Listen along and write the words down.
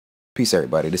Peace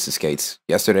everybody, this is Skates.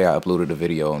 Yesterday I uploaded a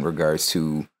video in regards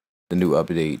to the new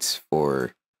updates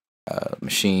for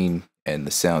Machine and the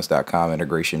sounds.com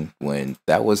integration, when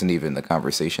that wasn't even the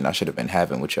conversation I should have been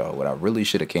having with y'all. What I really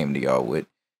should have came to y'all with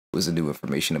was the new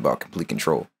information about Komplete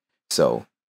Kontrol. So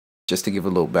just to give a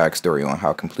little backstory on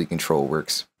how Komplete Kontrol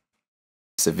works.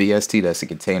 It's a VST that's a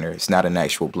container. It's not an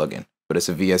actual plugin, but it's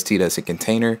a VST that's a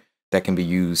container that can be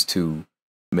used to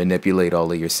manipulate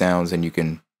all of your sounds, and you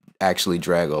can actually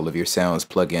drag all of your sounds,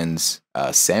 plugins,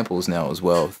 samples now as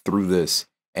well through this,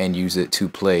 and use it to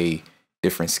play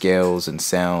different scales and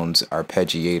sounds,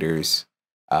 arpeggiators,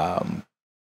 all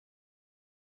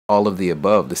of the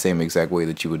above, the same exact way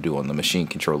that you would do on the machine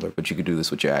controller. But you could do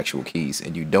this with your actual keys,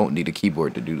 and you don't need a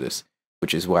keyboard to do this,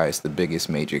 which is why it's the biggest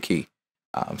major key.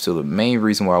 So the main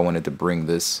reason why I wanted to bring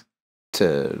this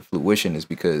to fruition is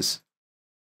because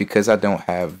I don't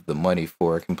have the money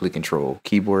for a Komplete Kontrol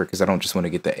keyboard, because I don't just want to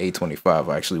get the A25.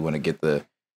 I actually want to get the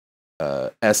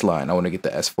S line. I want to get the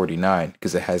S49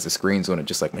 because it has the screens on it,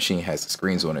 just like Machine has the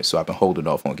screens on it. So I've been holding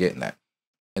off on getting that.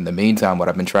 In the meantime, what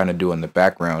I've been trying to do in the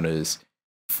background is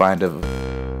find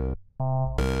a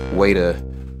way to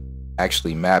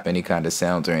actually map any kind of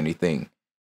sounds or anything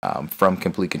from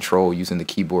Komplete Kontrol using the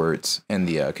keyboards and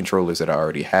the controllers that I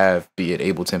already have, be it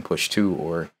Ableton Push 2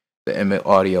 or the Emmett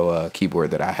Audio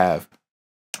keyboard that I have.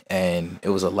 And it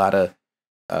was a lot of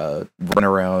run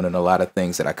around and a lot of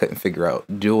things that I couldn't figure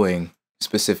out doing,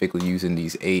 specifically using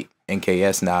these 8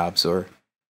 NKS knobs, or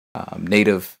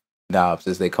native knobs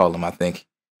as they call them, I think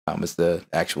is the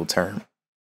actual term.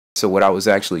 So what I was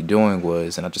actually doing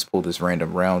was, and I just pulled this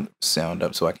random round sound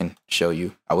up so I can show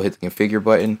you, I would hit the configure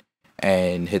button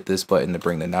and hit this button to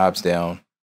bring the knobs down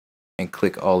and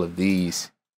click all of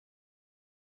these.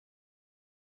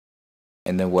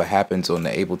 And then what happens on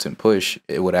the Ableton Push,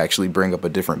 it would actually bring up a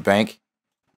different bank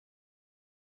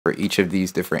for each of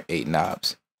these different 8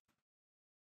 knobs.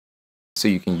 So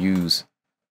you can use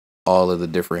all of the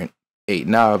different 8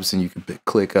 knobs, and you can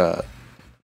click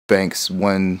banks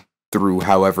 1 through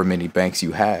however many banks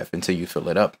you have until you fill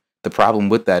it up. The problem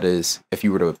with that is, if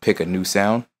you were to pick a new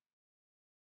sound,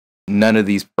 none of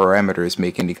these parameters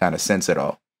make any kind of sense at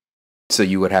all. So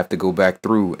you would have to go back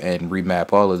through and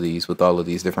remap all of these with all of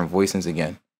these different voicings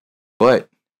again. But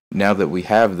now that we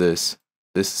have this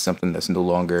is something that's no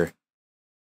longer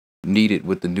needed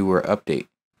with the newer update.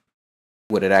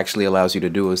 What it actually allows you to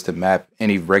do is to map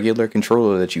any regular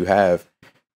controller that you have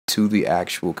to the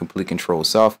actual Komplete Kontrol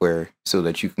software, so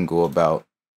that you can go about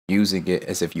using it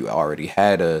as if you already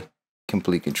had a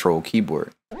Komplete Kontrol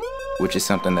keyboard, which is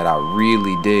something that I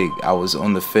really dig. I was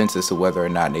on the fence as to whether or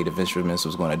not Native Instruments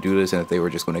was going to do this and if they were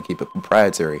just going to keep it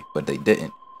proprietary, but they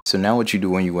didn't. So now what you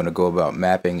do when you want to go about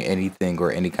mapping anything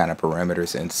or any kind of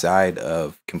parameters inside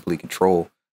of Komplete Kontrol,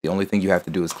 the only thing you have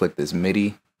to do is click this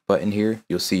Midi button here.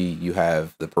 You'll see you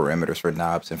have the parameters for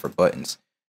knobs and for buttons.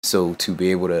 So to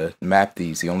be able to map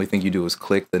these, the only thing you do is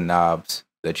click the knobs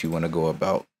that you want to go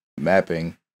about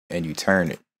mapping, and you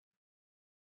turn it.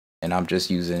 And I'm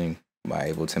just using my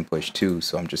Ableton Push 2,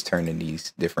 so I'm just turning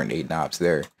these different 8 knobs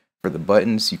there. For the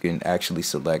buttons, you can actually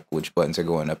select which buttons are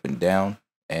going up and down,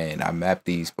 and I mapped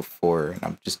these before, and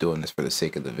I'm just doing this for the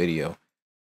sake of the video.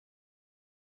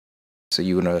 So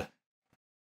you want to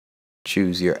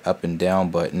choose your up and down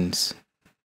buttons,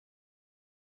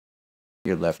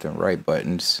 your left and right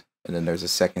buttons, and then there's a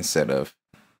second set of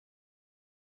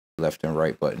left and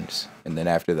right buttons. And then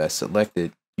after that's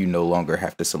selected, you no longer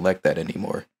have to select that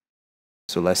anymore.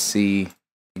 So let's see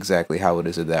exactly how it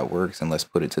is that works, and let's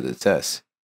put it to the test.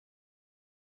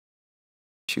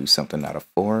 Choose something out of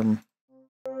form,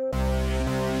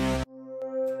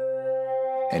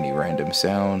 any random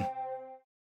sound,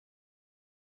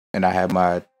 and I have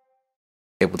my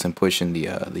Ableton Push in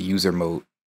the user mode.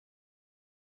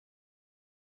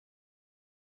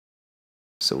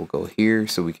 So we'll go here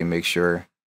so we can make sure.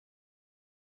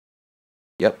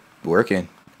 Yep, working.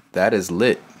 That is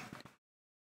lit.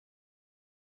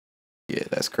 Yeah,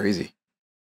 that's crazy.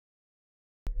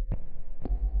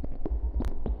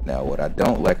 Now, what I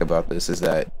don't like about this is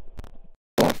that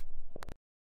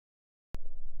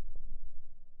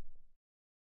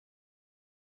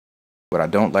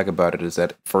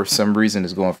for some reason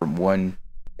it's going from one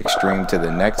extreme to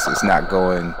the next. It's not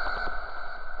going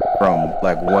from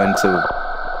like 1 to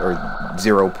or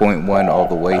 0.1 all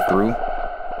the way through.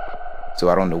 So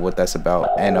I don't know what that's about.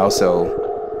 And also,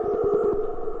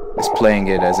 it's playing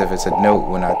it as if it's a note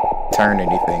when I turn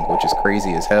anything, which is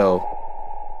crazy as hell.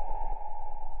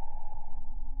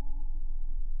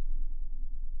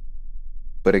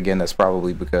 But again, that's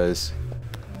probably because,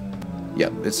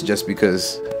 yep, it's just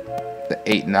because the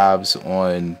 8 knobs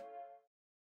on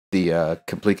the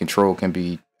complete control can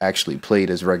be actually played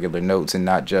as regular notes and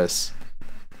not just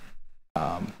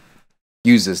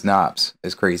used as knobs,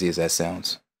 as crazy as that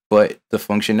sounds. But the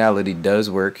functionality does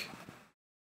work.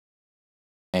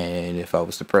 And if I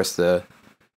was to press the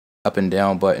up and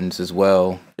down buttons as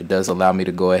well, it does allow me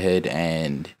to go ahead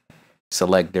and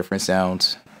select different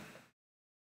sounds,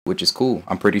 which is cool.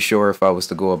 I'm pretty sure if I was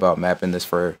to go about mapping this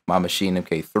for my Machine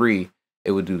MK3,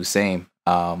 it would do the same.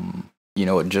 You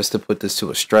know, just to put this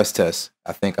to a stress test,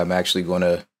 I think I'm actually going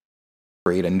to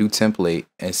create a new template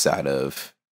inside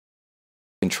of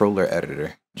controller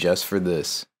editor just for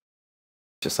this,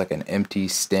 just like an empty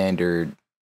standard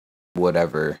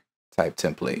whatever type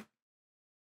template.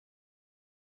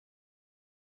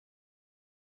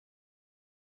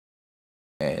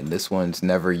 And this one's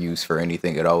never used for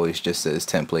anything. It always just says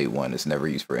template 1. It's never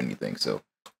used for anything. So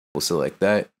we'll select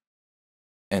that.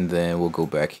 And then we'll go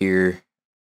back here.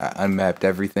 I unmapped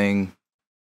everything.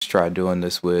 Let's try doing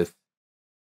this with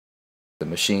the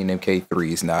Machine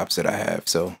MK3's knobs that I have.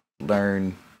 So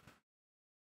learn.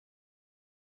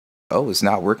 Oh, it's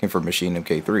not working for Machine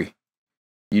MK3.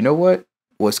 You know what?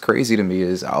 What's crazy to me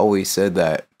is I always said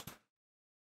that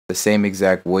the same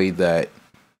exact way that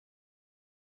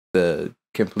the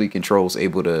Complete Kontrol is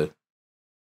able to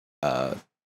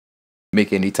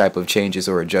make any type of changes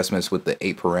or adjustments with the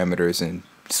 8 parameters and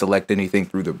select anything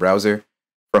through the browser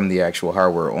from the actual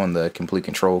hardware on the Complete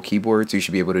Kontrol keyboards. You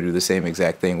should be able to do the same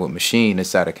exact thing with Machine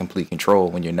inside of Complete Kontrol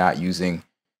when you're not using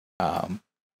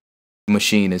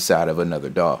Machine inside of another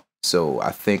DAW. So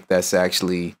I think that's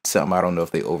actually something I don't know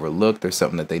if they overlooked or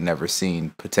something that they never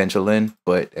seen potential in,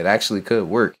 but it actually could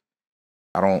work.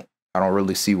 I don't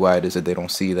really see why it is that they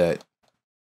don't see that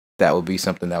that would be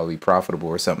something that would be profitable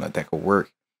or something that could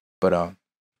work. But I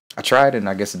tried and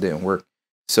I guess it didn't work.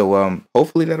 So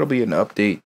hopefully that'll be an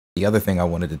update. The other thing I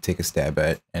wanted to take a stab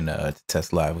at and to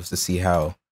test live was to see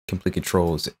how Complete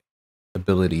Kontrol's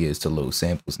ability is to load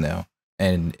samples now.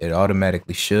 And it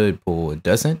automatically should pull. It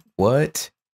doesn't?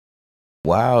 What?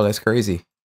 Wow, that's crazy.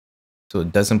 So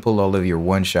it doesn't pull all of your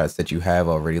one shots that you have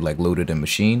already like loaded in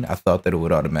Machine. I thought that it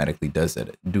would automatically do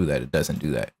that. It doesn't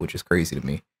do that, which is crazy to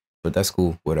me. But that's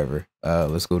cool, whatever.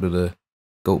 Let's go to the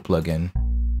GOAT plugin,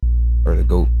 or the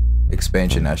GOAT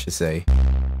expansion, I should say.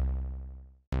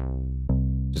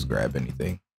 Just grab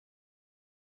anything.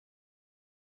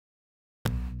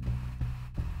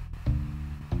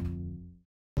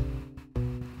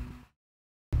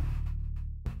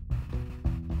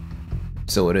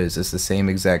 So it's the same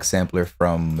exact sampler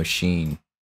from Machine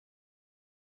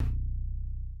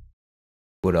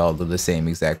with all of the same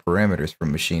exact parameters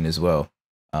from Machine as well.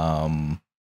 And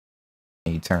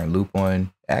you turn loop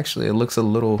on. Actually, it looks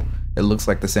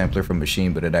like the sampler from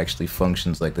Machine, but it actually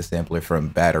functions like the sampler from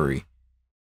Battery.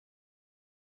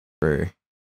 For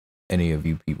any of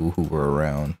you people who were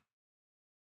around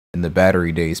in the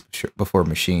Battery days before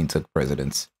Machine took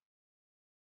precedence.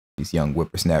 These young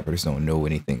whippersnappers don't know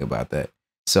anything about that.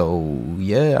 So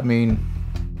yeah, I mean,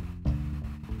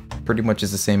 pretty much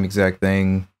it's the same exact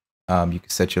thing. You can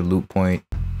set your loop point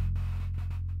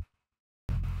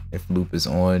if loop is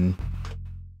on.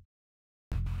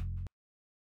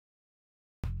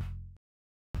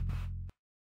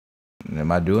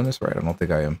 Am I doing this right? I don't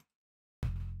think I am.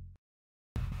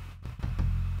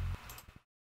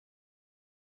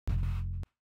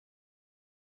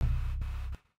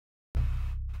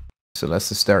 So that's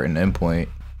the start and end point.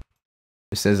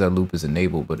 It says that loop is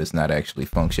enabled, but it's not actually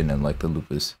functioning like the loop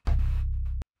is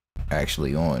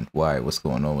actually on. Why? What's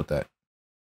going on with that?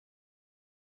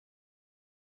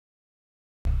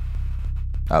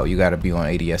 Oh, you gotta be on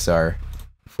ADSR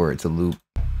for it to loop.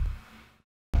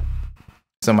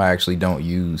 Some I actually don't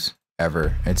use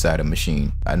ever inside of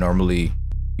Machine. I normally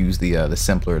use the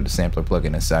sampler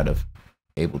plugin inside of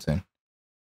Ableton.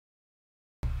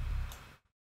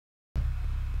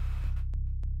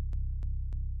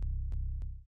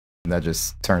 And I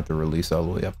just turned the release all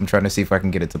the way up. I'm trying to see if I can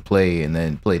get it to play and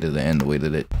then play to the end the way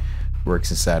that it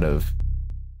works inside of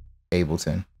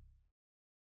Ableton.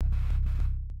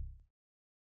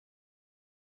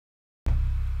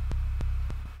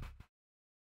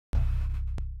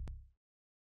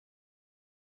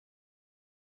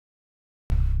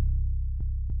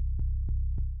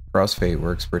 Crossfade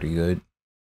works pretty good.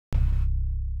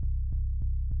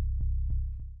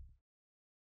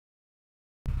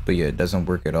 But yeah, it doesn't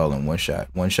work at all in one shot.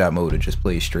 One shot mode, it just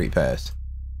plays straight past.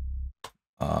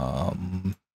 Oh,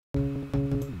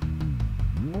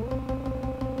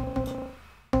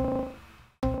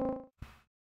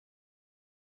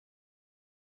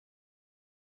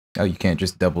 you can't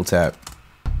just double tap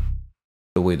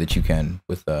the way that you can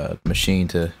with Machine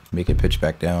to make it pitch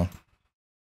back down.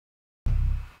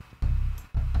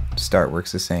 Start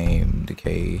works the same.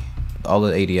 Decay. All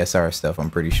the ADSR stuff I'm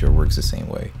pretty sure works the same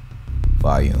way.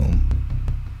 Volume.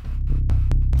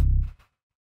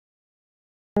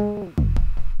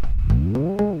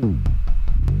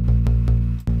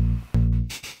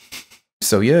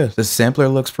 So yeah, the sampler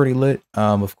looks pretty lit.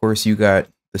 Of course, you got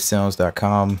the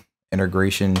sounds.com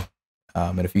integration.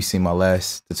 And if you see my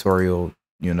last tutorial,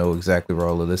 you'll know exactly where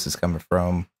all of this is coming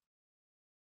from.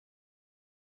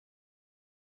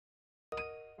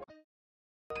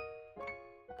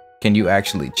 Can you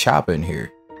actually chop in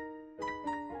here?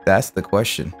 That's the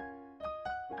question.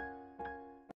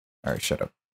 All right, shut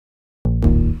up.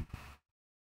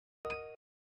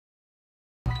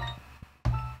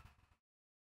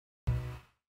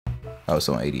 Oh, it's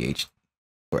on ADHD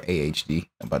or AHD.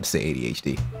 I'm about to say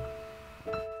ADHD.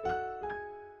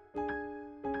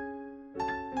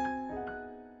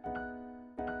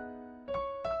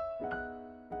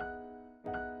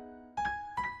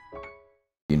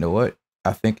 You know what?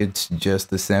 I think it's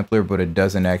just the sampler, but it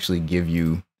doesn't actually give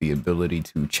you the ability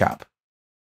to chop.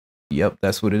 Yep,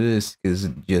 that's what it is. Because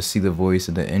just see the voice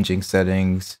and the engine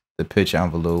settings, the pitch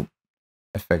envelope,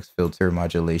 effects filter,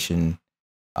 modulation.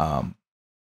 Now,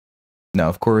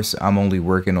 of course, I'm only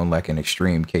working on like an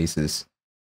extreme cases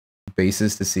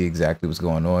basis to see exactly what's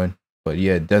going on. But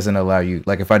yeah, it doesn't allow you,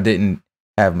 like if I didn't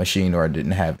have Machine or I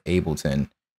didn't have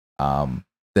Ableton,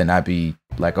 then I'd be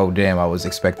like, oh damn, I was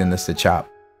expecting this to chop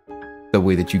the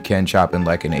way that you can chop in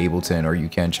like an Ableton or you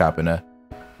can chop in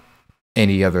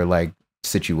any other like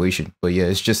situation. But yeah,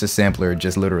 it's just a sampler. It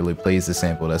just literally plays the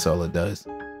sample. That's all it does.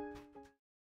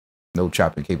 No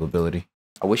chopping capability.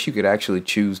 I wish you could actually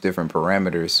choose different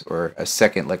parameters or a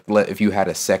second, like if you had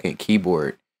a second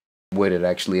keyboard, would it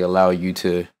actually allow you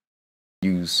to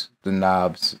use the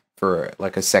knobs for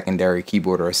like a secondary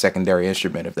keyboard or a secondary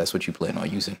instrument if that's what you plan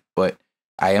on using. But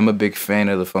I am a big fan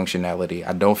of the functionality.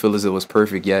 I don't feel as it was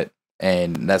perfect yet,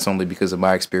 and that's only because of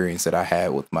my experience that I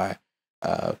had with my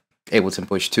Ableton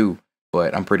Push 2.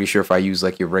 But I'm pretty sure if I use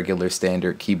like your regular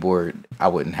standard keyboard, I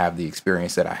wouldn't have the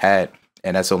experience that I had.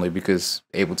 And that's only because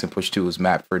Ableton Push 2 is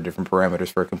mapped for different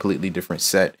parameters for a completely different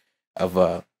set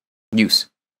of use.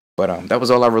 But that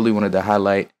was all I really wanted to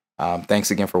highlight.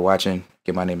 Thanks again for watching.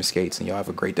 Again, my name is Skates, and y'all have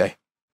a great day.